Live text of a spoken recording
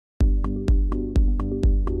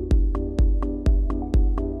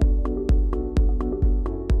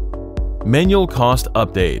Manual Cost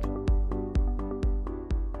Update.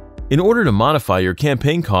 In order to modify your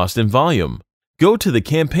campaign cost in Volume, go to the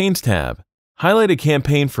Campaigns tab. Highlight a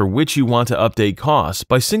campaign for which you want to update costs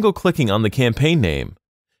by single-clicking on the campaign name.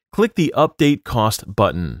 Click the Update Cost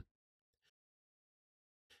button.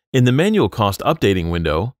 In the Manual Cost Updating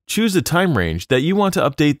window, choose the time range that you want to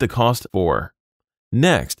update the cost for.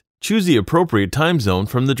 Next, choose the appropriate time zone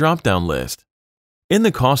from the drop-down list. In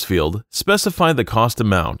the Cost field, specify the cost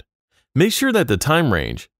amount. Make sure that the time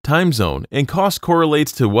range, time zone, and cost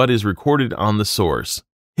correlates to what is recorded on the source.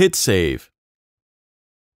 Hit Save.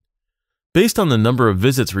 Based on the number of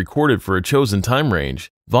visits recorded for a chosen time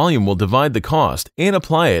range, Volume will divide the cost and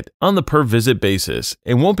apply it on the per-visit basis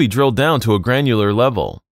and won't be drilled down to a granular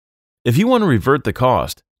level. If you want to revert the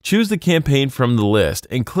cost, choose the campaign from the list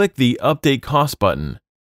and click the Update Cost button.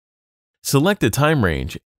 Select the time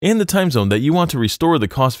range and the time zone that you want to restore the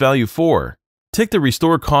cost value for. Tick the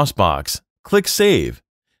Restore Cost box. Click Save.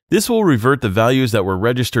 This will revert the values that were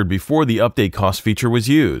registered before the Update Cost feature was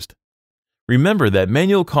used. Remember that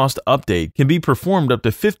Manual Cost Update can be performed up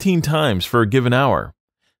to 15 times for a given hour.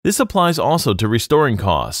 This applies also to restoring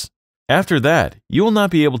costs. After that, you will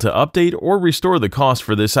not be able to update or restore the cost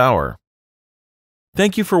for this hour.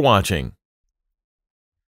 Thank you for watching.